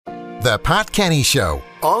The Pat Kenny Show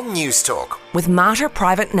on News Talk. With Mater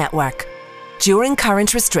Private Network. During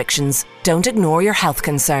current restrictions, don't ignore your health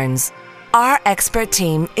concerns. Our expert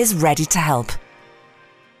team is ready to help.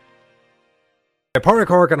 Pádraig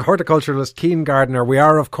Horgan, horticulturalist, keen gardener. We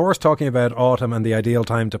are, of course, talking about autumn and the ideal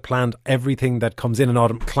time to plant everything that comes in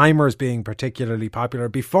autumn, climbers being particularly popular.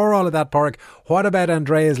 Before all of that, Pádraig, what about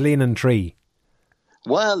Andrea's leaning tree?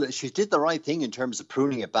 Well, she did the right thing in terms of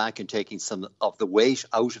pruning it back and taking some of the weight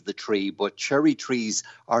out of the tree. But cherry trees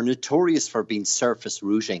are notorious for being surface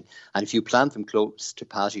rooting. And if you plant them close to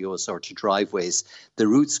patios or to driveways, the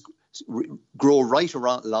roots grow right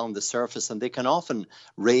along the surface, and they can often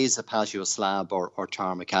raise a patio slab or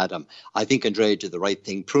tar macadam. I think Andrea did the right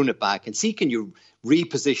thing. Prune it back and see, can you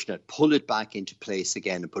reposition it, pull it back into place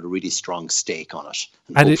again and put a really strong stake on it.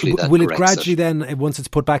 And will it gradually then, once it's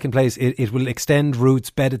put back in place, it will extend roots,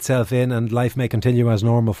 bed itself in, and life may continue as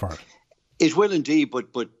normal for it? It will indeed,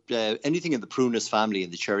 but anything in the prunus family,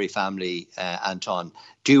 in the cherry family, Anton,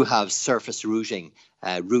 do have surface rooting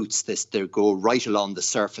roots. They go right along the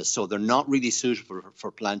surface, so they're not really suitable for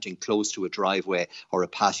planting close to a driveway or a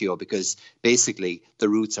patio, because basically the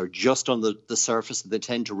roots are just on the surface, and they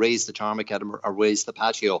tend to raise the tar macadam or raise the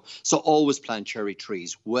patio. So always plant cherry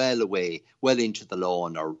trees well away, well into the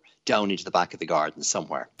lawn or down into the back of the garden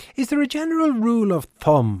somewhere. Is there a general rule of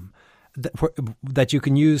thumb that you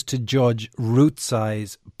can use to judge root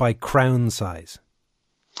size by crown size?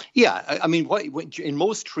 Yeah, I mean, in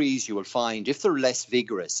most trees you will find, if they're less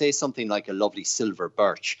vigorous, say something like a lovely silver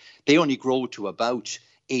birch, they only grow to about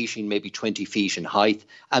 18, maybe 20 feet in height,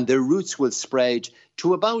 and their roots will spread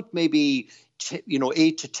to about maybe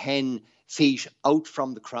 8 to 10 feet out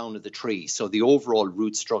from the crown of the tree. So the overall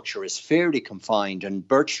root structure is fairly confined, and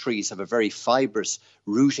birch trees have a very fibrous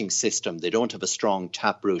rooting system. They don't have a strong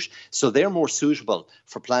taproot. So they're more suitable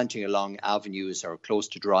for planting along avenues or close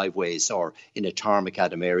to driveways or in a tar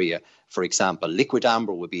macadam area, for example. Liquid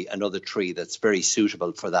amber would be another tree that's very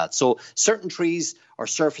suitable for that. So certain trees are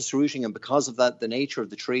surface rooting, and because of that, the nature of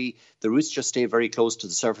the tree, the roots just stay very close to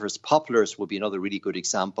the surface. Poplars would be another really good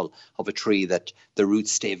example of a tree that the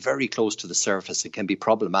roots stay very close to the surface. It can be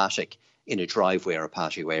problematic in a driveway or a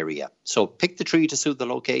patio area. So pick the tree to suit the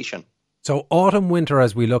location. So autumn, winter,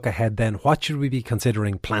 as we look ahead then, what should we be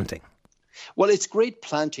considering planting? Well, it's great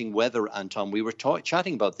planting weather, Anton. We were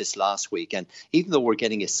chatting about this last week, and even though we're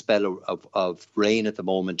getting a spell of rain at the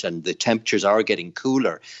moment and the temperatures are getting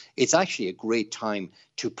cooler, it's actually a great time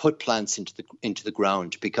to put plants into the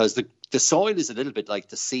ground, because the soil is a little bit like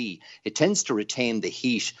the sea. It tends to retain the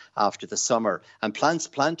heat after the summer, and plants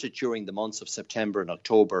planted during the months of September and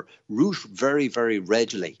October root very, very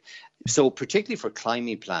readily. So particularly for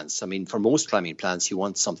climbing plants, I mean, for most climbing plants, you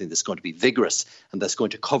want something that's going to be vigorous and that's going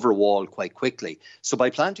to cover a wall quite quickly. So by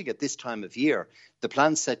planting at this time of year, the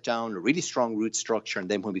plants set down a really strong root structure. And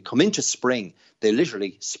then when we come into spring, they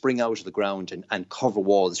literally spring out of the ground and cover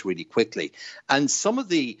walls really quickly. And some of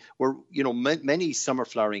many summer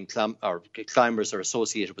flowering climbers are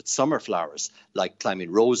associated with summer flowers, like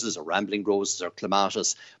climbing roses or rambling roses or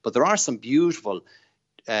clematis. But there are some beautiful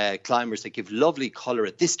climbers that give lovely colour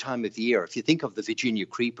at this time of year. If you think of the Virginia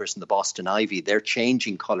creepers and the Boston ivy, they're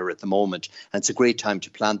changing colour at the moment, and it's a great time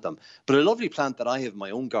to plant them. But a lovely plant that I have in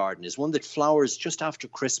my own garden is one that flowers just after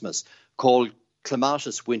Christmas, called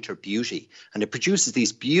Clematis Winter Beauty, and it produces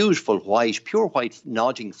these beautiful pure white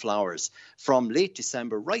nodding flowers from late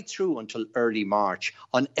December right through until early March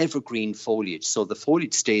on evergreen foliage. So the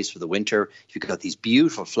foliage stays for the winter. You've got these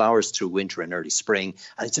beautiful flowers through winter and early spring,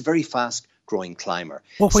 and it's a very fast growing climber.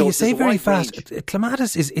 Well, when you say very fast,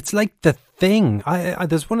 clematis it's like the thing. I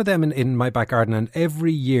there's one of them in my back garden, and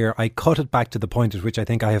every year I cut it back to the point at which I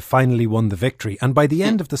think I have finally won the victory. And by the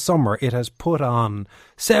end of the summer, it has put on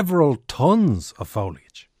several tons of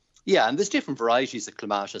foliage. Yeah, and there's different varieties of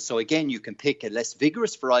clematis. So again, you can pick a less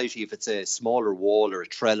vigorous variety if it's a smaller wall or a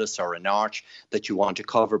trellis or an arch that you want to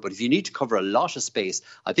cover. But if you need to cover a lot of space,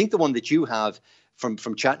 I think the one that you have from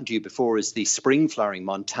chatting to you before is the spring flowering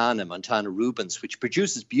Montana Rubens, which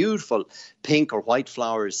produces beautiful pink or white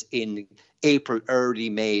flowers in April,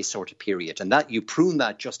 early May sort of period. And that you prune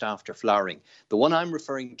that just after flowering. The one I'm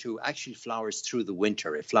referring to actually flowers through the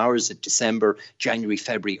winter. It flowers in December, January,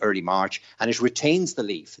 February, early March, and it retains the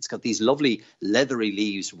leaf. It's got these lovely leathery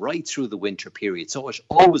leaves right through the winter period. So it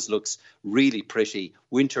always looks really pretty,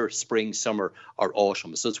 winter, spring, summer, or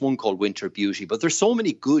autumn. So it's one called Winter Beauty. But there's so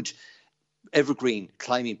many good evergreen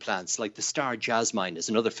climbing plants, like the star jasmine is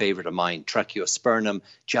another favourite of mine, Tracheospernum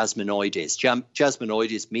jasminoides.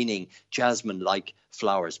 Jasminoides meaning jasmine-like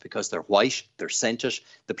flowers because they're white, they're scented.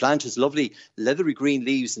 The plant has lovely leathery green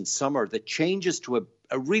leaves in summer that changes to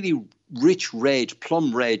a really rich red,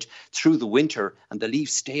 plum red through the winter, and the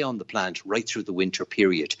leaves stay on the plant right through the winter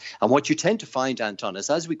period. And what you tend to find, Anton, is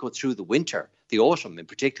as we go through the winter, the autumn in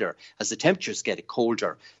particular, as the temperatures get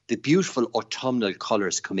colder, the beautiful autumnal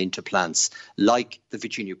colours come into plants like the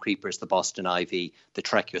Virginia creepers, the Boston ivy, the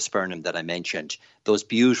Tracheospernum that I mentioned. Those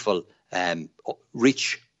beautiful,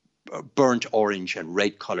 rich, burnt orange and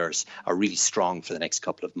red colours are really strong for the next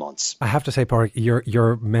couple of months. I have to say, Pádraig,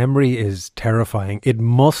 your memory is terrifying. It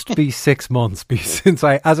must be 6 months since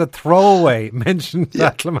I, as a throwaway, mentioned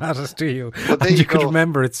that clematis to you. Well, and you could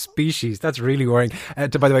remember its species. That's really worrying. By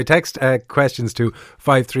the way, text questions to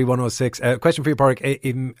 53106. Question for you,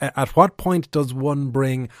 Pádraig. At what point does one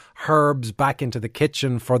bring herbs back into the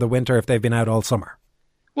kitchen for the winter if they've been out all summer?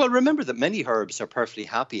 Well, remember that many herbs are perfectly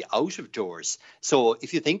happy out of doors. So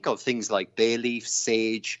if you think of things like bay leaf,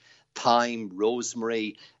 sage, thyme,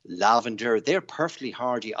 rosemary, lavender, they're perfectly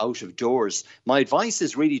hardy out of doors. My advice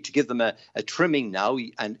is really to give them a trimming now.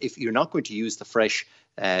 And if you're not going to use the fresh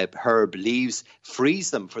herb leaves, freeze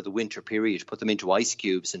them for the winter period, put them into ice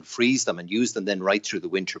cubes and freeze them and use them then right through the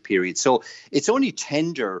winter period. So it's only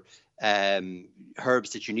tender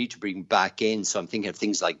herbs that you need to bring back in. So I'm thinking of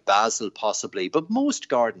things like basil possibly, but most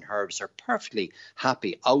garden herbs are perfectly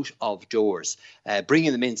happy out of doors.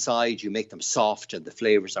 Bringing them inside, you make them soft and the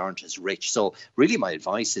flavours aren't as rich. So really my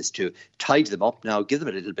advice is to tidy them up now, give them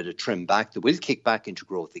a little bit of trim back. They will kick back into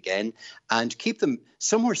growth again, and keep them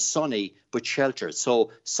somewhere sunny but sheltered. So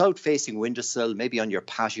south facing windowsill, maybe on your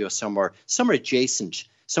patio somewhere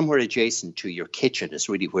adjacent to your kitchen is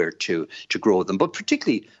really where to grow them. But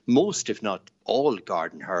particularly most, if not all,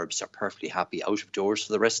 garden herbs are perfectly happy out of doors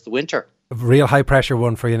for the rest of the winter. A real high pressure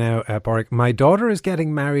one for you now, Pádraig. My daughter is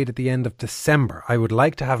getting married at the end of December. I would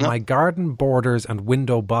like to have my garden borders and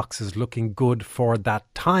window boxes looking good for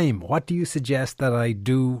that time. What do you suggest that I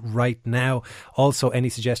do right now? Also, any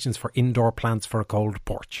suggestions for indoor plants for a cold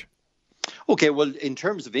porch? Okay, well, in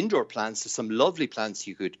terms of indoor plants, there's some lovely plants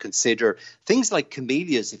you could consider. Things like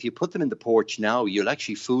camellias, if you put them in the porch now, you'll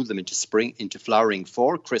actually fool them into flowering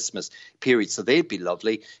for Christmas period. So they'd be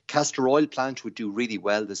lovely. Castor oil plant would do really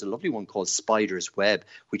well. There's a lovely one called Spider's Web,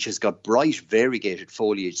 which has got bright, variegated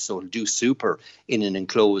foliage. So it'll do super in an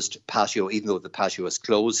enclosed patio, even though the patio is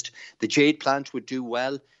closed. The jade plant would do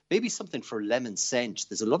well. Maybe something for lemon scent.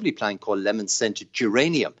 There's a lovely plant called lemon scented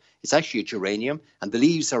geranium. It's actually a geranium, and the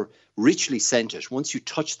leaves are richly scented. Once you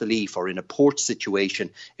touch the leaf or in a porch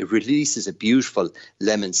situation, it releases a beautiful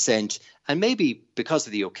lemon scent. And maybe because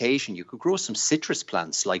of the occasion, you could grow some citrus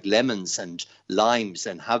plants like lemons and limes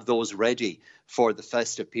and have those ready for the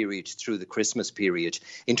festive period through the Christmas period.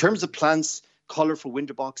 In terms of plants, colourful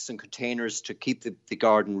window boxes and containers to keep the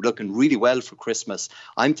garden looking really well for Christmas,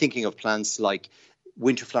 I'm thinking of plants like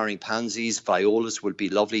winter flowering pansies, violas would be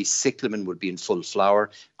lovely, cyclamen would be in full flower,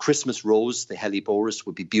 Christmas rose, the helleborus,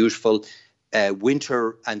 would be beautiful,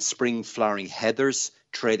 winter and spring flowering heathers,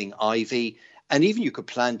 trailing ivy, and even you could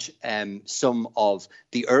plant some of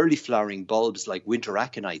the early flowering bulbs like winter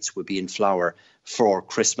aconites would be in flower for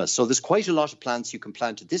Christmas. So there's quite a lot of plants you can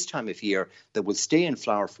plant at this time of year that will stay in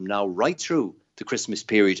flower from now right through the Christmas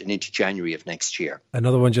period and into January of next year.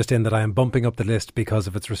 Another one just in that I am bumping up the list because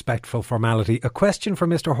of its respectful formality. A question for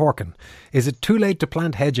Mr. Horkin. Is it too late to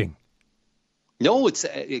plant hedging? No, it's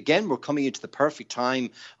again, we're coming into the perfect time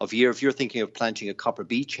of year. If you're thinking of planting a copper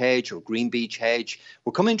beech hedge or green beech hedge,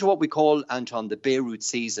 we're coming to what we call, Anton, the Beirut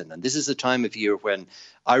season. And this is a time of year when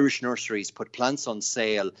Irish nurseries put plants on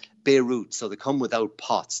sale, Beirut, so they come without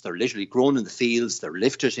pots. They're literally grown in the fields, they're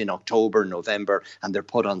lifted in October, November, and they're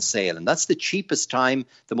put on sale. And that's the cheapest time,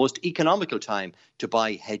 the most economical time to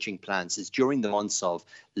buy hedging plants is during the months of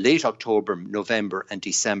late October, November and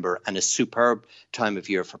December, and a superb time of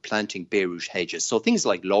year for planting Beirut hedges. So things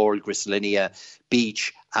like laurel, griselinia,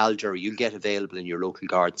 beech, alder, you'll get available in your local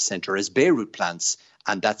garden centre as Beirut plants.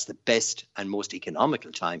 And that's the best and most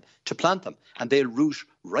economical time to plant them. And they'll root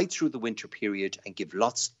right through the winter period and give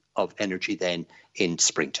lots of energy then in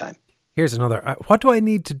springtime. Here's another. What do I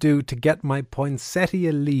need to do to get my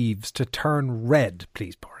poinsettia leaves to turn red,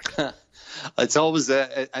 please, Pádraig? It's always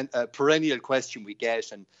a perennial question we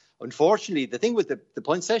get. And unfortunately, the thing with the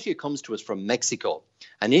poinsettia comes to us from Mexico.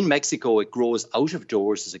 And in Mexico, it grows out of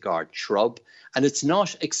doors as a garden shrub. And it's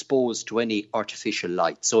not exposed to any artificial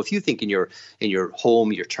light. So if you think in your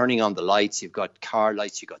home, you're turning on the lights, you've got car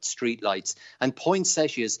lights, you've got street lights, and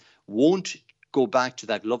poinsettias won't go back to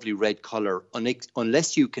that lovely red colour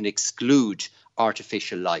unless you can exclude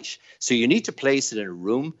artificial light. So you need to place it in a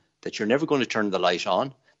room that you're never going to turn the light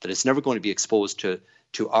on, that it's never going to be exposed to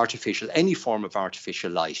to any form of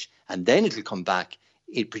artificial light, and then it'll come back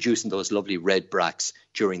producing those lovely red bracts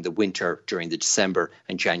during the winter, during the December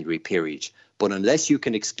and January period. But unless you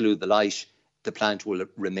can exclude the light, the plant will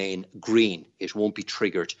remain green. It won't be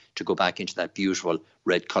triggered to go back into that beautiful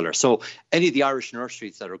red colour. So any of the Irish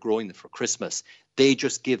nurseries that are growing them for Christmas, they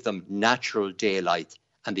just give them natural daylight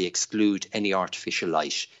and they exclude any artificial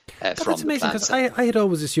light from the plants. That's amazing, because I had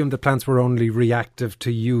always assumed that plants were only reactive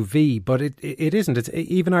to UV, but it isn't. It's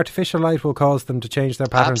even artificial light will cause them to change their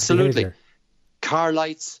patterns of behaviour. Car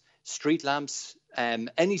lights, street lamps,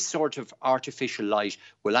 any sort of artificial light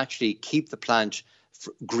will actually keep the plant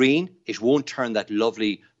green. It won't turn that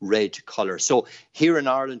lovely red colour. So here in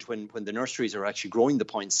Ireland, when the nurseries are actually growing the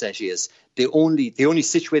poinsettias, they only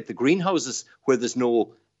situate the greenhouses where there's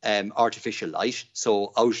no artificial light,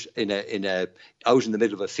 so out in the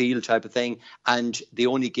middle of a field type of thing, and they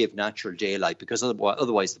only give natural daylight, because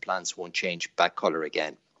otherwise the plants won't change back colour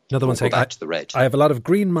again. Another one saying, back to the red. I have a lot of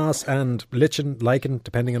green moss and lichen,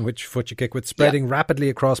 depending on which foot you kick with, spreading rapidly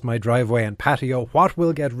across my driveway and patio. What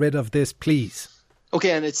will get rid of this, please?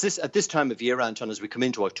 Okay, and it's at this time of year, Anton, as we come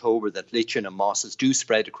into October, that lichen and mosses do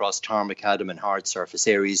spread across tar, macadam and hard surface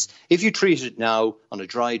areas. If you treat it now on a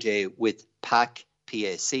dry day with PAC,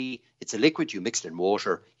 PAC, it's a liquid, you mix it in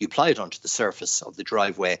water, you apply it onto the surface of the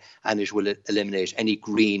driveway, and it will eliminate any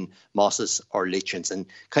green mosses or lichens and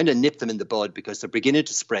kind of nip them in the bud, because they're beginning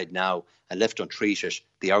to spread now, and left untreated,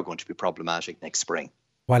 they are going to be problematic next spring.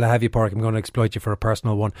 While I have you, Pádraig, I'm going to exploit you for a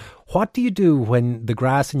personal one. What do you do when the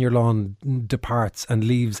grass in your lawn departs and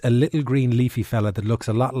leaves a little green leafy fella that looks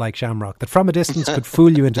a lot like shamrock, that from a distance could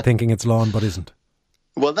fool you into thinking it's lawn but isn't?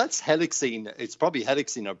 Well, that's helixine. It's probably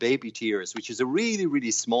helixine or baby tears, which is a really,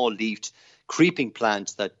 really small leafed creeping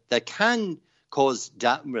plant that can cause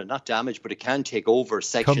not damage, but it can take over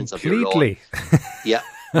sections of your lawn. Yeah.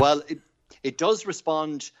 Well, it does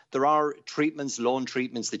respond. There are lawn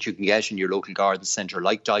treatments that you can get in your local garden centre,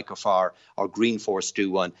 like Dicofar or Green Force do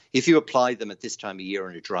one. If you apply them at this time of year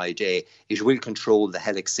on a dry day, it will control the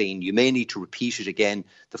helixine. You may need to repeat it again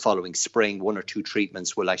the following spring. 1 or 2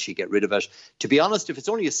 treatments will actually get rid of it. To be honest, if it's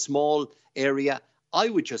only a small area, I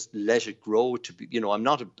would just let it grow. I'm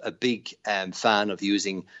not a big fan of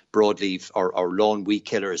using broadleaf or lawn weed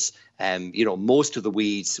killers. Most of the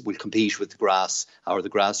weeds will compete with the grass, or the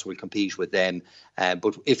grass will compete with them.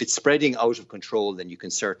 But if it's spreading out of control, then you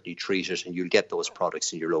can certainly treat it, and you'll get those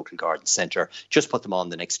products in your local garden centre. Just put them on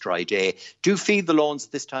the next dry day. Do feed the lawns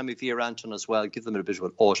this time of year, Anton, as well. Give them a bit of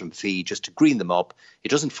an autumn feed just to green them up. It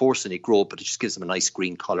doesn't force any growth, but it just gives them a nice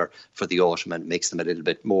green colour for the autumn, and makes them a little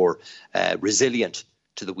bit more resilient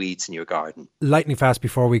to the weeds in your garden. Lightning fast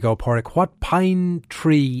before we go, Pádraig, what pine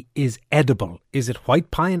tree is edible? Is it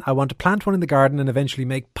white pine? I want to plant one in the garden and eventually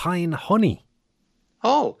make pine honey.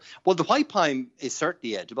 Oh, well, the white pine is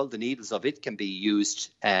certainly edible. The needles of it can be used.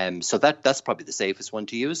 So that's probably the safest one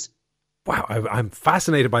to use. Wow, I'm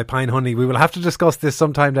fascinated by pine honey. We will have to discuss this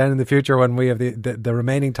sometime down in the future when we have the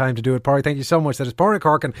remaining time to do it. Pádraig, thank you so much. That is Pádraig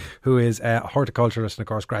Corkin, who is a horticulturist and, of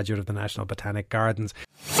course, graduate of the National Botanic Gardens.